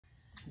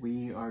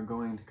we are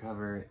going to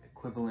cover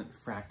equivalent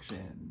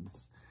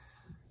fractions.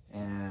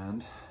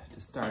 And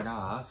to start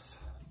off,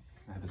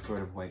 I have a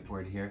sort of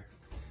whiteboard here.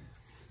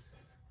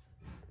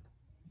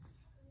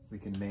 We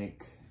can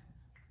make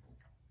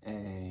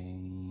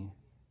a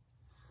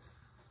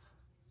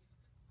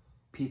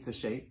pizza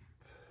shape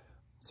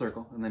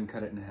circle and then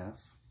cut it in half.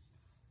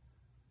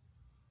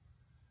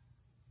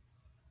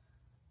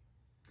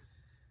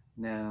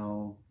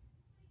 Now,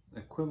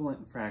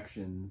 equivalent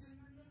fractions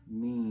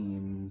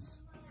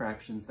means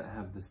fractions that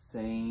have the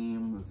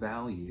same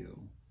value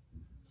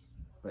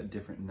but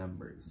different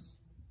numbers.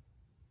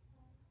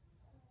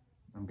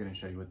 I'm going to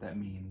show you what that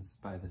means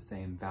by the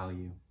same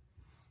value.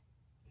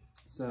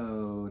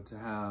 So to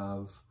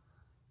have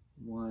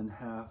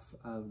 1/2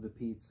 of the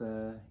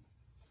pizza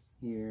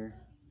here,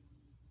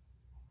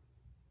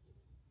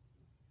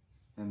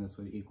 and this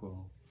would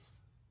equal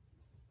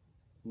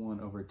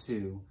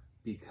 1/2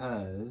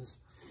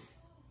 because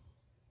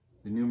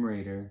the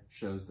numerator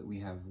shows that we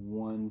have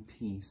 1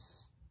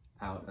 piece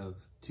out of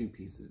 2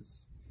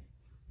 pieces.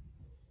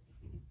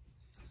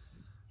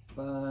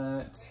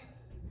 But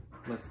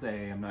let's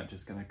say I'm not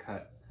just going to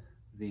cut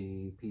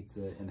the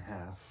pizza in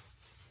half,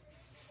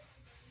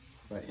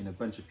 but in a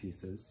bunch of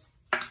pieces.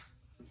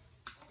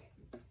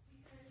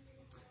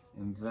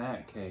 In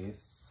that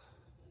case,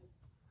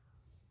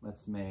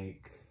 let's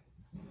make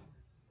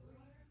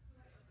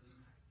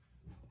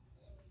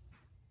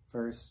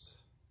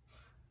first,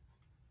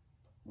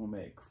 we'll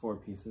make 4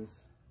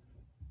 pieces.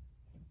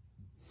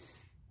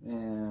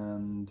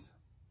 And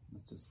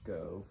let's just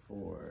go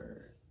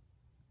for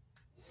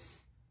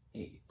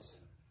 8.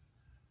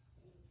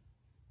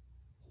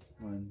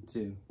 1,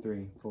 2,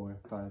 3, 4,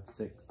 5,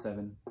 6,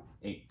 7,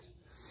 8.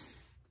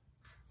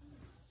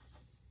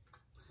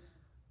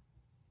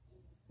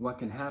 What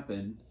can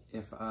happen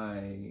if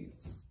I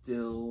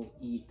still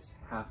eat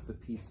half the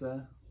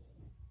pizza?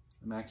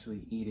 I'm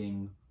actually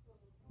eating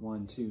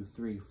 1, 2,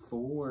 3,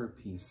 4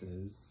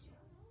 pieces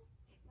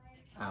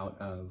out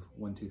of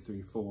 1, 2,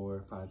 3,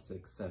 4, 5,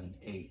 6, 7,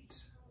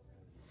 8.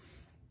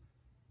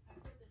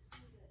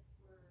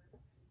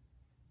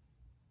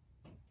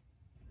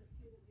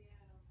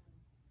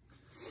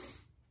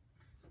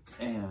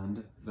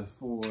 And the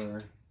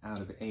 4 out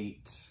of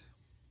 8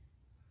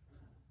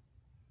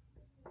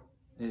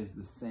 is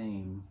the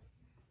same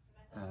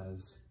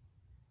as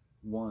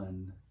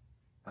 1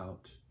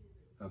 out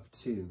of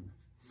 2.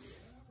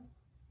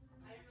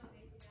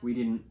 We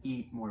didn't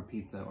eat more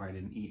pizza, or I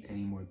didn't eat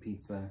any more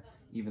pizza,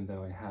 even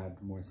though I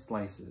had more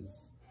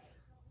slices.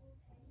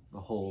 The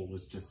whole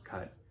was just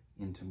cut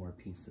into more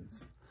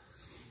pieces.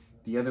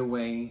 The other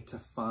way to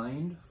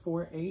find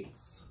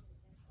 4/8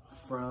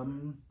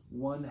 from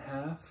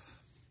 1/2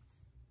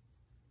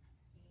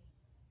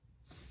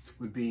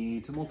 would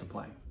be to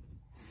multiply.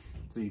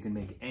 So you can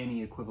make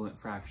any equivalent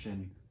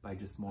fraction by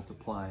just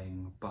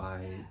multiplying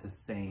by the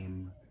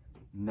same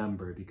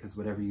number, because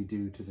whatever you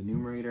do to the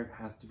numerator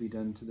has to be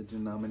done to the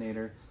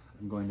denominator.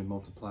 I'm going to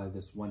multiply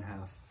this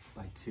 1/2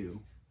 by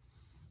 2.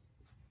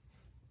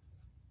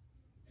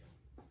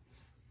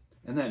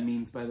 And that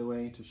means, by the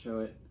way, to show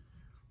it,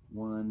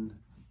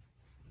 1,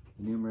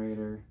 the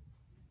numerator,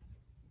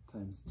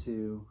 times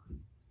 2,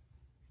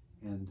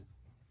 and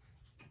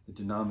the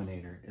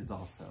denominator is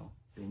also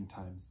being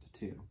times to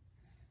 2.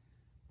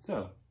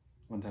 So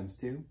 1 times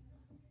 2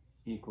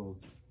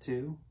 equals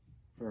 2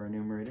 for our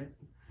numerator,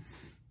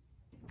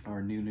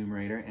 our new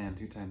numerator, and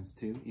 2 times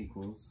 2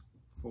 equals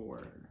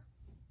 4.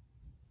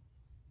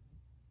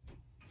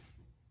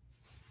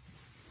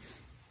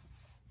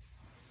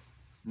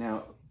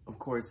 Now, of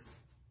course,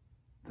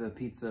 the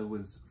pizza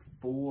was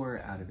 4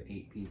 out of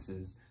 8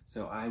 pieces,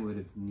 so I would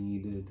have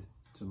needed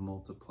to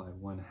multiply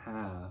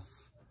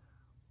 1/2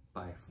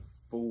 by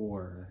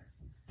 4,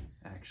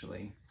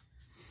 actually,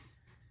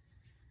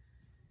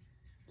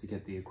 to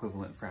get the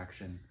equivalent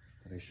fraction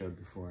that I showed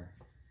before.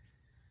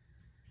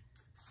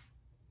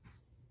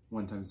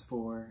 1 times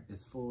 4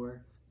 is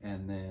 4,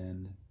 and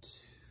then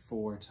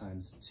 4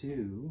 times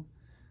 2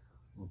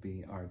 will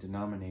be our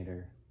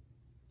denominator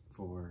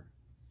for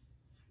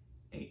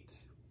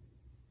 8.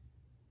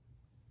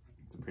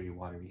 It's a pretty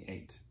watery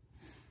 8.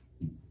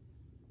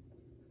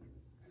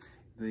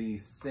 The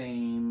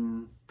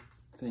same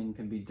thing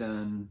can be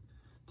done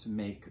to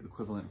make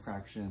equivalent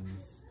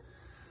fractions,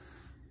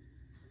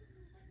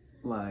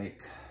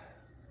 like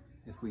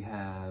if we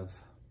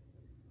have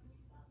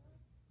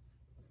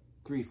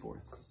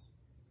 3/4.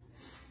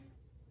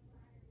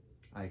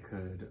 I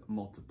could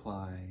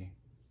multiply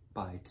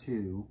by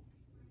 2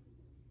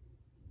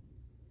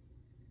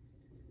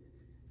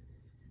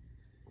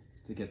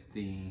 to get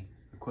the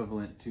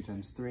equivalent. 2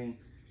 times 3,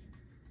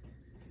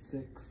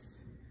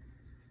 6,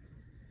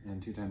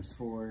 and 2 times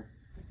 4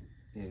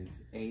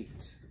 is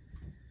 8.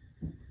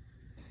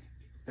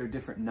 They're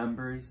different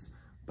numbers,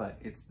 but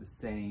it's the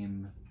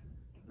same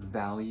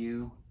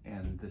value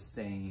and the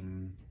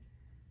same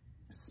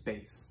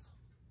space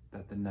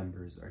that the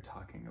numbers are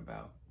talking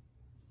about,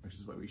 which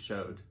is what we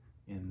showed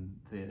in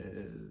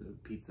the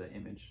pizza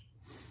image.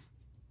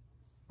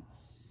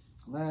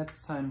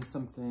 Let's times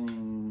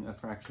something, a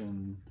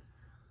fraction,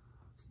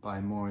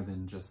 by more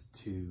than just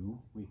 2.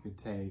 We could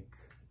take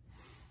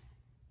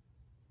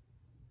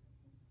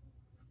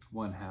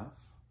 1/2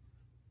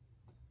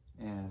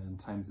 and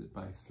times it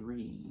by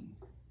 3.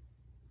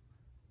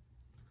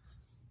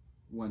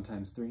 1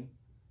 times 3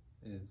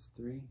 is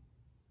 3.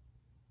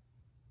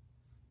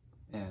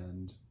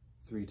 And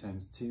 3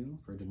 times 2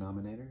 for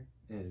denominator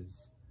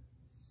is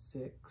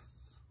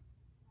 6.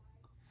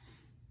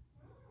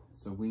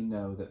 So we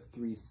know that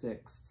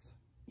 3/6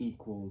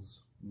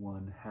 equals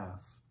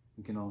 1/2.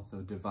 We can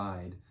also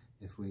divide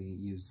if we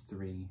use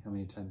 3. How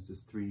many times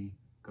does 3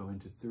 go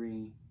into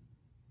 3?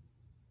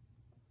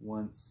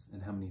 Once.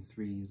 And how many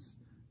 3s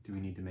do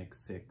we need to make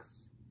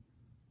 6?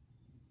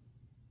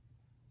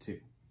 2.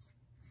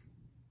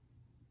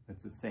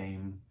 It's the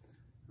same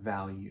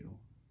value,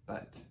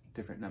 but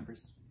different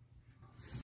numbers.